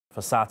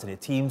For Saturday,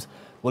 teams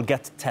will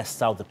get to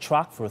test out the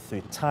track for a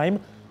third time,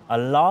 a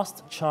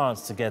last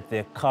chance to get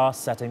their car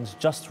settings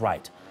just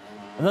right.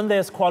 And then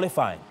there's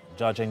qualifying.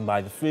 Judging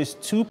by the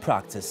first two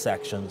practice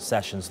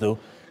sessions, though,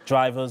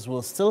 drivers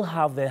will still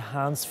have their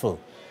hands full.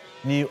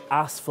 New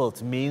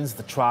asphalt means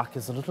the track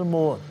is a little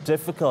more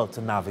difficult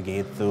to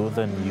navigate through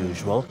than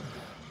usual.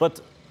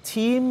 But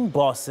team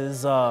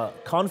bosses are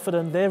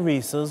confident their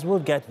racers will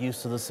get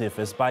used to the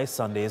surface by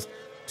Sunday's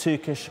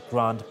Turkish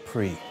Grand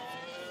Prix.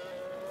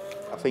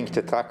 I think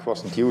the track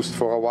wasn't used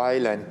for a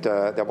while, and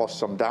there was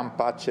some damp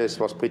patches. It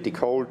was pretty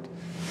cold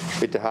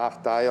with the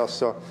half tires.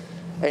 So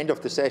end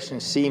of the session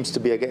seems to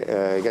be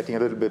getting a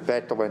little bit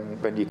better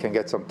when you can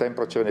get some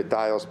temperature in the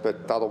tires.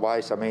 But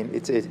otherwise, I mean,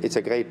 it's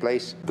a great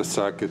place. The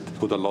circuit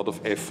put a lot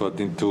of effort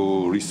into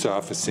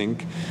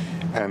resurfacing,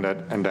 and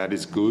that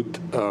is good.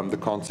 The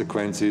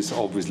consequence is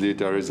obviously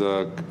there is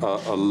a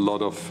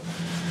lot of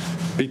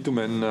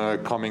bitumen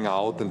coming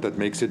out, and that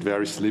makes it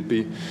very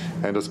slippy.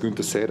 And as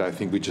Günther said, I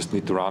think we just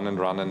need to run and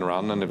run and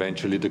run, and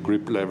eventually the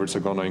grip levels are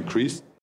going to increase.